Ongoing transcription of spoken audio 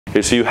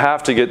Okay, so you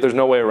have to there's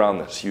no way around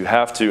this. You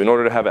have to, in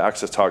order to have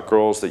access to hot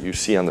girls that you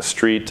see on the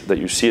street, that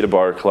you see at a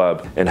bar or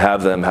club, and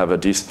have them have a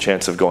decent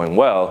chance of going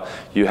well,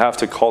 you have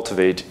to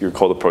cultivate your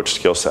cold approach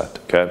skill set,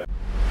 okay?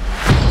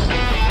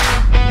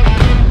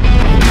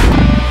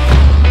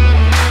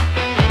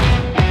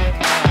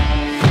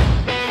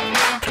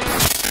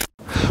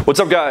 What's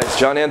up guys,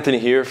 John Anthony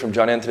here from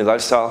John Anthony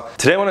Lifestyle.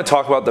 Today I want to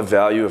talk about the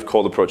value of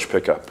cold approach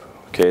pickup.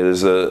 Okay,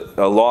 there's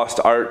a lost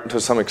art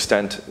to some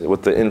extent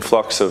with the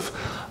influx of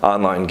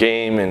online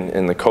game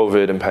and the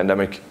COVID and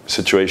pandemic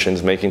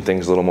situations making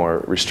things a little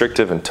more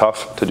restrictive and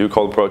tough to do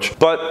cold approach.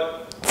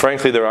 But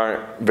frankly, there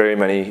aren't very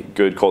many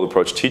good cold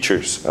approach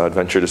teachers. I'd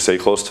venture to say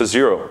close to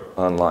zero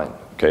online,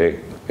 okay,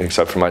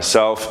 except for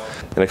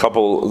myself and a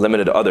couple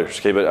limited others.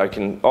 Okay, but I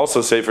can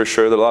also say for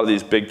sure that a lot of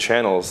these big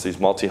channels, these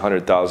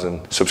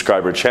multi-100,000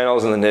 subscriber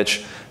channels in the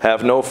niche,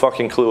 have no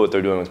fucking clue what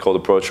they're doing with cold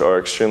approach or are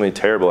extremely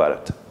terrible at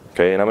it.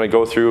 Okay, and I'm going to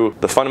go through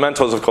the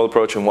fundamentals of cold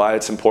approach and why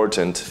it's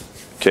important.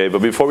 Okay,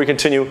 but before we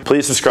continue,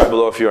 please subscribe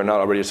below if you are not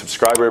already a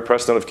subscriber.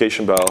 Press the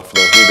notification bell for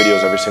those new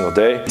videos every single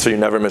day so you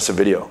never miss a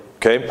video.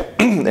 Okay,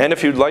 and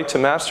if you'd like to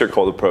master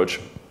cold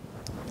approach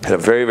at a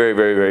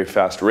very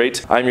fast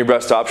rate, I'm your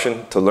best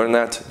option to learn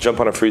that. Jump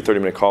on a free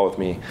 30-minute call with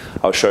me.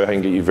 I'll show you how I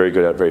can get you very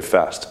good at it very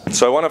fast.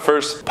 So I want to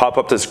first pop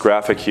up this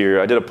graphic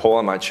here. I did a poll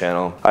on my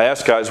channel. I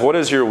asked guys, what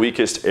is your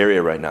weakest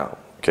area right now,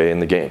 okay, in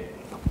the game?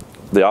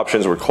 The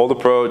options were cold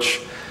approach,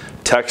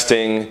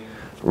 texting,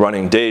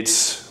 running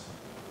dates,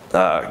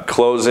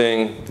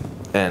 closing,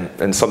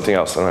 and something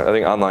else. I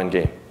think online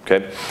game,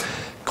 okay?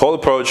 Cold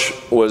approach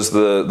was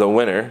the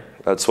winner.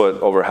 That's what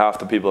over half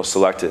the people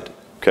selected,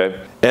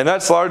 okay? And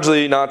that's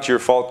largely not your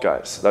fault,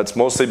 guys. That's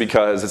mostly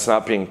because it's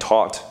not being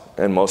taught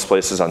in most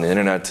places on the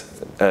internet,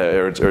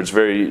 or it's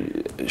very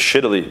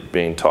shittily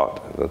being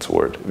taught. That's a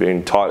word.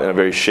 Being taught in a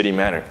very shitty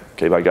manner,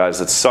 okay, by guys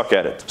that suck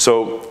at it.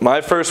 So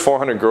my first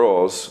 400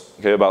 girls,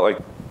 okay, about like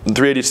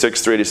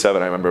 386,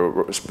 387, I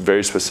remember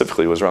very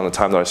specifically, was around the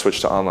time that I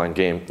switched to online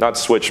game. Not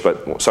switched,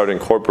 but started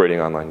incorporating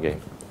online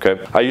game,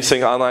 okay? I used to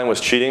think online was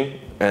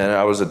cheating, and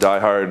I was a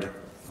diehard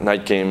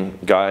night game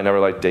guy. I never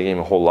liked day game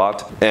a whole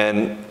lot.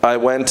 And I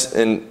went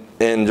and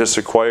just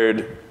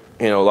acquired,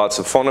 you know, lots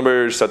of phone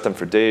numbers, set them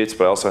for dates,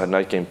 but I also had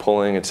night game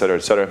pulling, et cetera,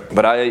 et cetera.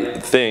 But I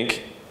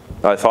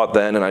thought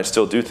then, and I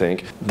still do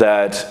think,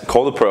 that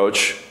cold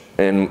approach,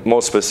 and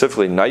most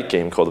specifically night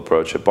game cold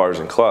approach at bars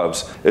and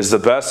clubs, is the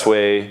best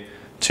way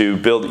to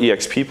build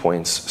EXP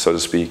points, so to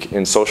speak,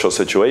 in social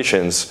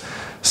situations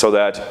so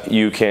that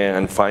you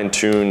can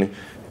fine-tune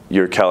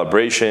your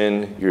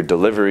calibration, your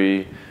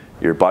delivery,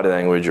 your body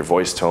language, your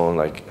voice tone,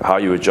 like how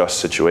you adjust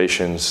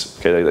situations.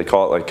 Okay, they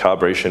call it like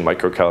calibration,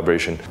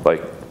 micro-calibration,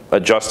 like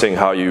adjusting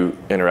how you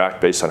interact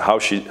based on how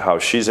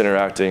she's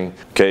interacting.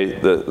 Okay,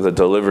 the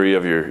delivery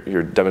of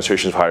your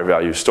demonstrations of higher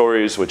value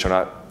stories, which are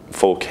not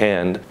full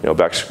canned, you know,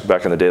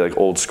 back in the day, like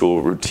old school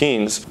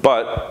routines,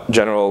 but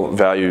general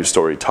value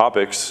story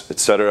topics,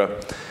 etc.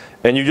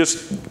 And you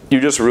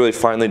just really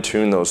finely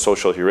tune those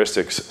social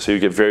heuristics so you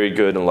get very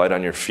good and light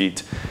on your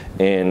feet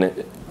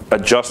in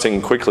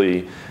adjusting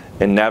quickly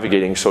and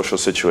navigating social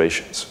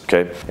situations,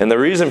 okay? And the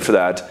reason for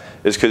that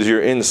is because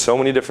you're in so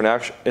many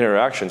different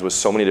interactions with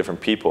so many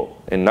different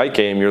people. In night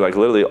game, you're like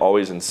literally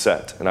always in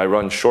set, and I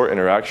run short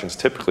interactions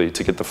typically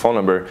to get the phone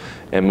number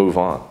and move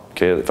on.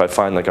 Okay, if I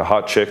find like a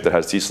hot chick that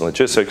has decent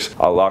logistics,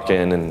 I'll lock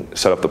in and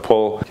set up the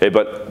pull. Okay,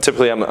 but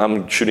typically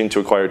I'm shooting to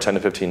acquire 10 to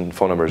 15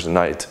 phone numbers a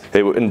night.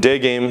 Okay, in day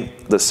game,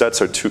 the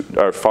sets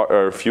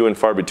are few and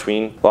far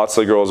between. Lots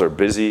of the girls are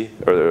busy,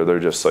 or they're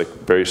just like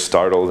very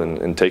startled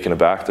and taken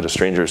aback that a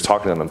stranger is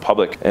talking to them in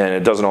public, and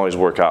it doesn't always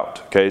work out.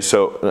 Okay,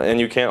 so, and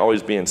you can't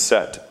always be in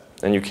set,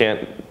 and you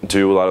can't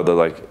do a lot of the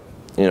like,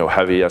 you know,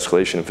 heavy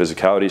escalation and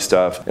physicality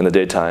stuff in the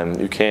daytime.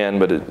 You can,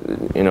 but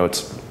you know,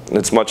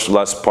 it's much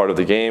less part of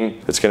the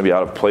game. It's going to be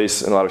out of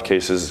place in a lot of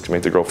cases. It's going to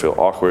make the girl feel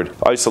awkward.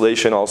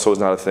 Isolation also is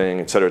not a thing,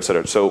 et cetera, et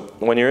cetera. So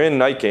when you're in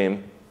night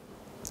game,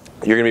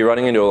 you're going to be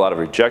running into a lot of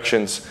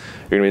rejections.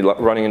 You're going to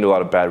be running into a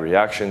lot of bad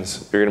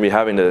reactions. You're going to be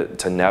having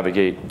to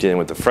navigate dealing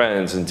with the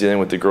friends and dealing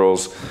with the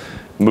girls'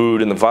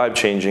 mood and the vibe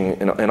changing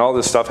and all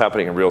this stuff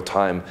happening in real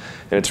time.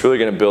 And it's really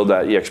going to build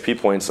that EXP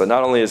points that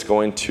not only is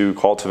going to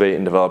cultivate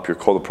and develop your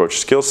cold approach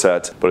skill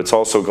set, but it's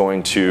also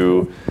going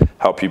to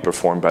help you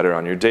perform better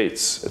on your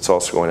dates. It's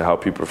also going to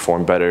help you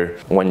perform better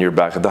when you're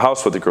back at the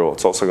house with the girl.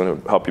 It's also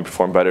going to help you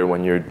perform better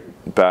when you're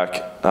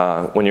back,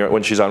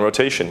 when she's on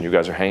rotation, you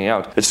guys are hanging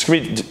out. It's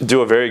going to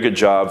do a very good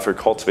job for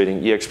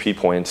cultivating EXP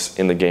points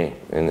in the game,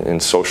 in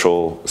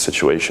social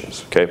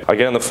situations, okay? I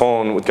get on the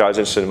phone with guys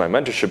interested in my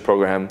mentorship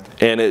program,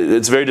 and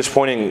it's very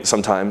disappointing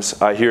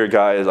sometimes. I hear a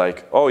guy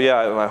like, oh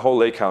yeah, my whole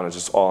lay count is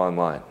just all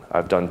online.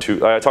 I talked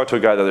to a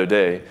guy the other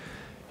day.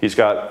 He's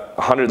got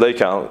 100 lay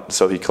count,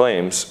 so he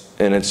claims,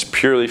 and it's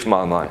purely from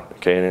online,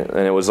 okay? And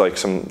it was like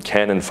some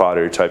cannon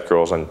fodder type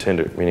girls on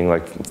Tinder, meaning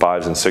like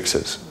 5s and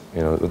 6s,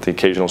 you know, with the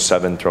occasional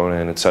 7 thrown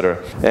in,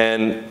 etc.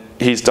 And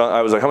he's done,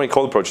 I was like, how many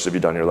cold approaches have you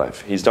done in your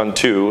life? He's done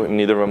 2, and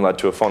neither of them led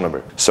to a phone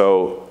number.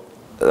 So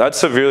That's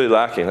severely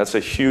lacking. That's a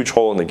huge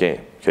hole in the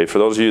game. Okay, for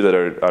those of you that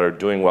are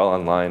doing well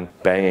online,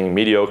 banging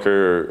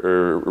mediocre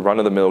or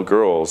run-of-the-mill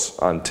girls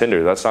on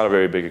Tinder, that's not a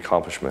very big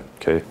accomplishment.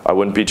 Okay, I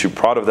wouldn't be too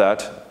proud of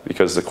that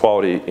because the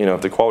quality,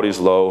 if the quality is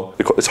low,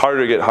 it's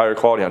harder to get higher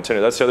quality on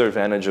Tinder. That's the other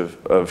advantage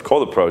of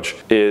Cold Approach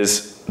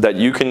is that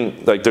you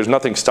can, there's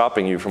nothing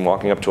stopping you from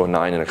walking up to a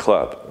 9 in a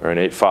club or an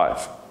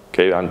 8.5.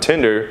 Okay, on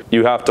Tinder,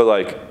 you have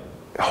to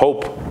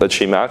hope that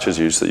she matches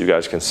you so that you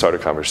guys can start a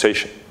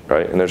conversation,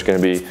 right? And there's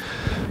going to be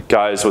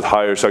guys with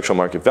higher sexual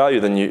market value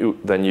than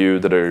you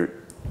that are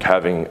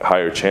having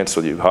higher chance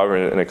with you. However,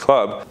 in a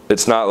club,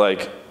 it's not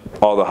like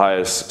all the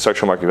highest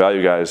sexual market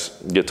value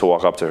guys get to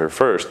walk up to her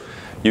first.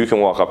 You can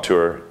walk up to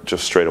her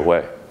just straight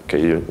away.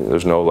 Okay,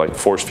 there's no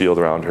force field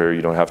around her.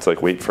 You don't have to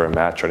wait for a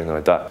match or anything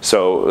like that.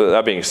 So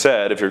that being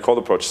said, if your cold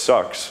approach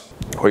sucks,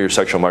 or your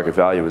sexual market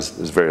value is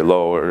very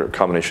low, or a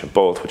combination of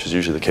both, which is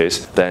usually the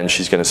case, then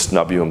she's going to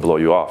snub you and blow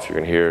you off. You're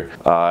going to hear,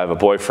 I have a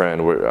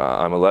boyfriend,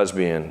 I'm a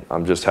lesbian,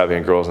 I'm just having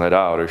a girls' night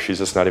out, or she's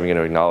just not even going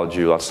to acknowledge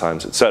you lots of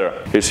times, etc.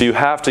 Okay, so you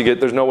have to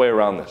there's no way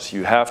around this.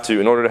 You have to,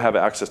 in order to have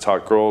access to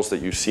hot girls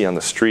that you see on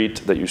the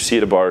street, that you see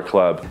at a bar or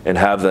club, and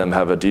have them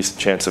have a decent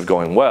chance of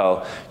going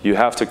well, you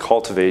have to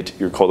cultivate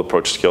your cold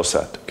approach skill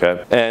set,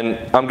 okay?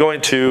 And I'm going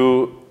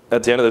to,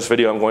 at the end of this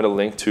video, I'm going to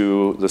link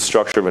to the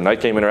structure of a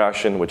night game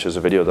interaction, which is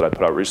a video that I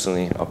put out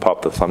recently. I'll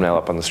pop the thumbnail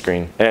up on the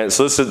screen. And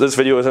so this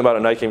video isn't about a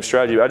night game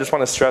strategy. I just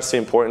want to stress the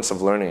importance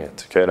of learning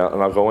it. Okay, and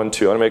I'll go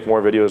into, I'm going to make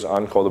more videos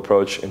on cold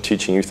approach and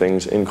teaching you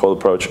things in cold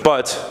approach.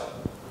 But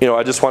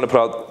I just want to put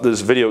out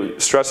this video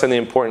stressing the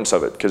importance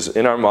of it, because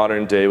in our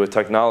modern day with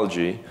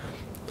technology,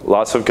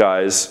 lots of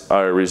guys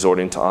are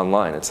resorting to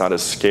online. It's not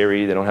as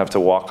scary. They don't have to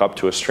walk up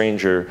to a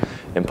stranger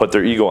and put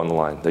their ego on the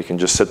line. They can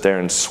just sit there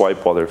and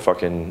swipe while they're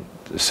fucking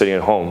sitting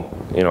at home,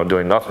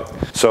 doing nothing.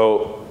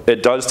 So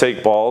it does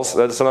take balls.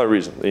 That's another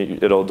reason.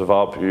 It'll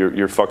develop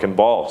your fucking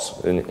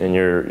balls and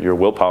your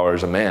willpower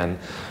as a man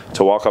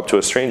to walk up to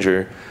a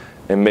stranger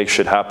and make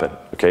shit happen.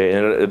 Okay,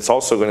 and it's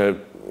also going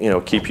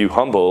to keep you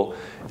humble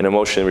and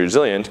emotionally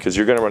resilient, because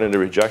you're going to run into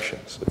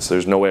rejections.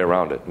 There's no way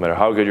around it. No matter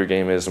how good your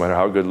game is, no matter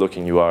how good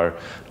looking you are,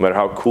 no matter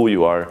how cool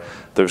you are,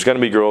 there's going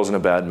to be girls in a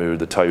bad mood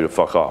that tell you to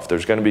fuck off.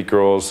 There's going to be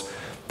girls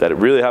that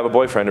really have a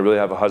boyfriend or really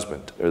have a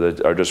husband, or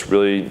that just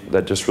really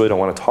don't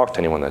want to talk to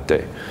anyone that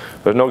day.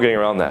 There's no getting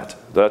around that.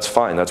 That's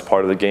fine. That's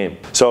part of the game.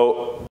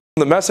 So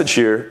the message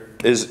here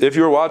is, if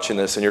you're watching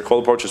this and your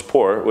cold approach is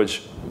poor,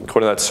 which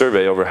according to that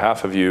survey, over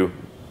half of you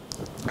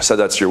said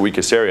that's your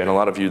weakest area, and a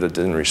lot of you that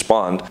didn't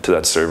respond to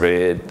that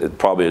survey, it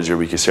probably is your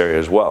weakest area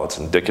as well. It's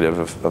indicative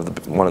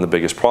of one of the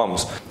biggest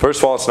problems.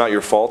 First of all, it's not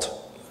your fault.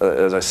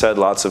 As I said,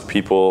 lots of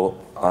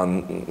people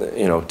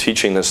on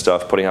teaching this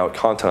stuff, putting out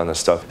content on this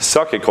stuff,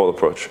 suck at cold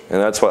approach.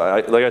 And that's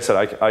why, like I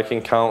said, I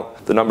can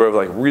count the number of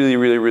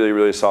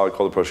really solid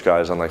cold approach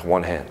guys on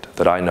one hand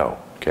that I know.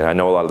 Okay, I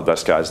know a lot of the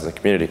best guys in the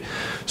community.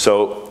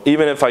 So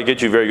even if I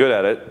get you very good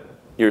at it,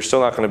 you're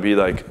still not going to be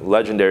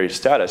legendary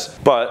status.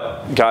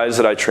 But guys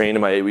that I train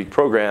in my 8-week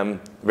program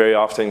very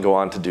often go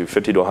on to do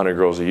 50 to 100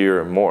 girls a year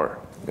or more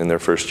in their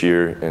first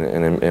year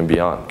and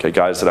beyond. Okay,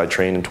 guys that I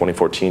trained in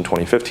 2014,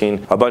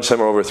 2015, a bunch of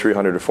them are over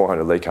 300 to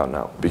 400 leg count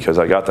now, because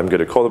I got them good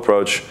at cold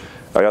approach,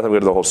 I got them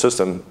good at the whole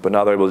system, but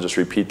now they're able to just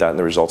repeat that and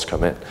the results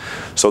come in.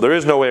 So there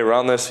is no way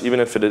around this, even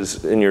if it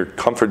is in your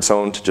comfort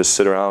zone to just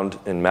sit around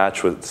and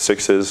match with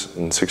 6s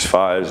and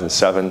 6.5s and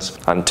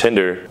 7s on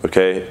Tinder,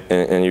 okay,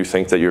 and you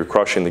think that you're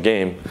crushing the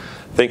game.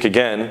 Think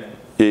again.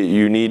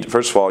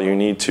 First of all, you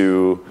need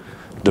to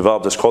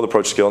develop this cold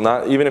approach skill.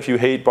 Even if you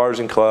hate bars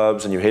and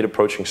clubs and you hate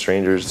approaching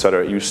strangers,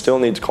 etc., you still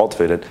need to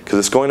cultivate it, because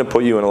it's going to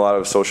put you in a lot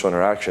of social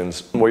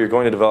interactions where you're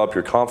going to develop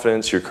your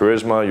confidence, your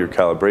charisma, your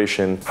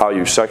calibration, how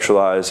you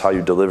sexualize, how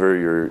you deliver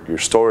your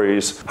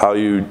stories, how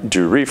you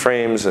do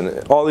reframes,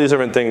 and all these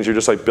different things. You're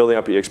just building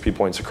up EXP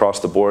points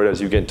across the board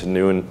as you get into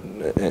new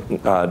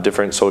and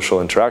different social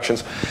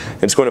interactions.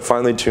 And it's going to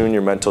finely tune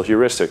your mental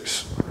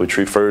heuristics, which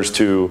refers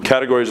to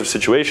categories of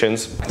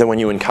situations that when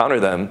you encounter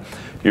them,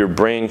 your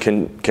brain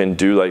can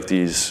do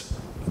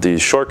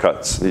these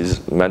shortcuts,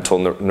 these mental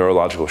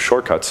neurological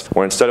shortcuts,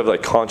 where instead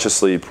of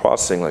consciously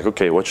processing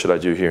okay, what should I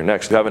do here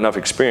next, you have enough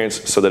experience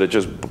so that it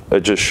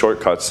just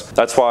shortcuts.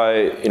 That's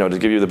why, to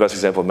give you the best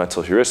example of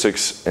mental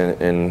heuristics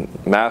in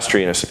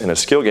mastery in a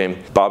skill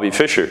game, Bobby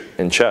Fischer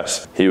in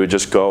chess, he would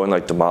just go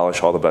and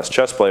demolish all the best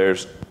chess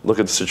players. Look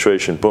at the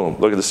situation, boom.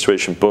 Look at the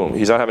situation, boom.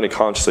 He's not having to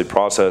consciously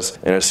process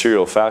in a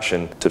serial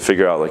fashion to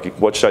figure out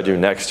what should I do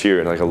next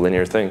here in a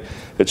linear thing.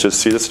 It's just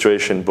see the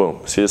situation,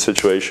 boom. See the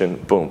situation,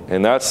 boom.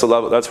 And that's the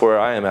level. That's where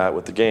I am at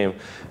with the game,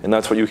 and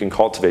that's what you can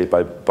cultivate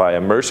by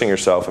immersing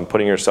yourself and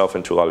putting yourself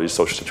into a lot of these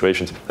social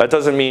situations. That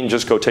doesn't mean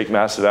just go take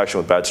massive action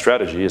with bad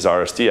strategy, as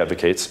RSD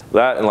advocates.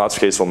 That in lots of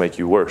cases will make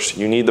you worse.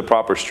 You need the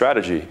proper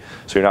strategy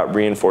so you're not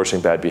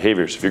reinforcing bad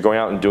behaviors. If you're going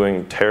out and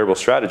doing terrible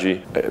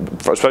strategy,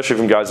 especially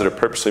from guys that are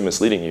purposely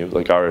misleading you,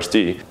 like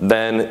RSD,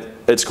 then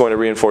it's going to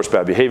reinforce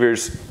bad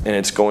behaviors, and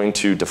it's going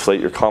to deflate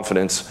your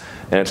confidence,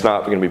 and it's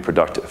not going to be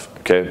productive,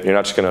 okay? You're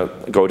not just going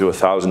to go to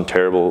 1,000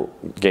 terrible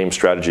game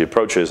strategy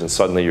approaches and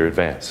suddenly you're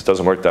advanced. It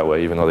doesn't work that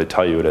way, even though they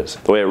tell you it is.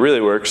 The way it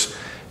really works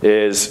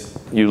is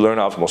you learn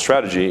optimal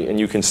strategy and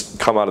you can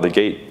come out of the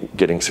gate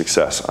getting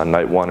success on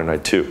night 1 or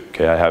night 2.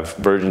 Okay, I have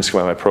virgins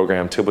come out of my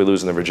program, typically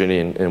losing their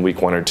virginity in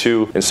week 1 or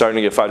 2, and starting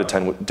to get 5 to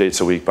 10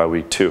 dates a week by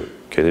week 2.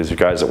 Okay, these are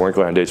guys that weren't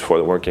going on dates before,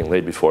 that weren't getting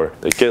laid before.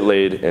 They get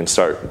laid and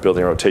start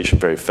building a rotation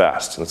very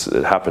fast. And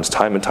it happens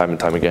time and time and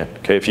time again.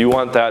 Okay, if you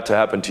want that to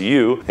happen to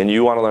you, and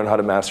you want to learn how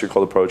to master your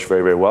cold approach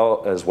very, very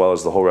well as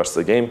the whole rest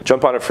of the game,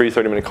 jump on a free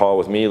 30-minute call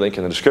with me, link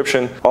in the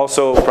description.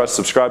 Also, press the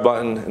subscribe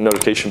button and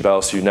notification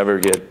bell so you never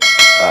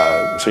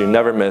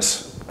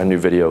miss a new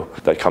video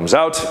that comes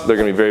out. They're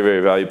going to be very,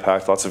 very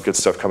value-packed. Lots of good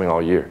stuff coming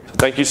all year.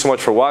 Thank you so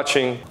much for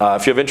watching.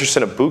 If you have interest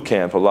in a boot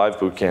camp, a live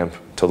boot camp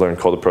to learn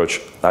cold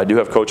approach, I do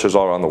have coaches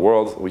all around the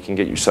world. We can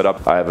get you set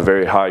up. I have a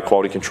very high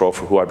quality control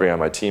for who I bring on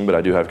my team, but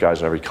I do have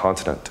guys on every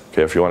continent.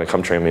 Okay, if you want to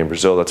come train me in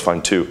Brazil, that's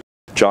fine too.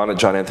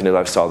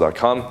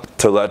 John@JohnAnthonyLifestyle.com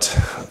to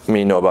let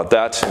me know about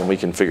that, and we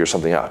can figure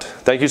something out.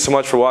 Thank you so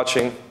much for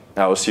watching.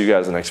 I will see you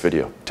guys in the next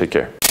video. Take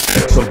care.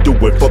 Some do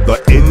it for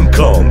the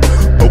income,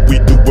 but we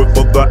do it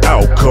for the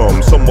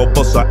outcome. Some of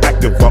us are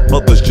active while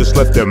others just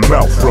let their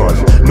mouth run.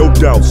 No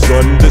doubt,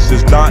 son, this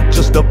is not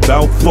just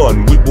about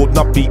fun. We will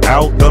not be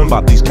outdone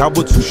by these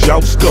cowards who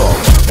shout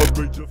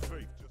scum.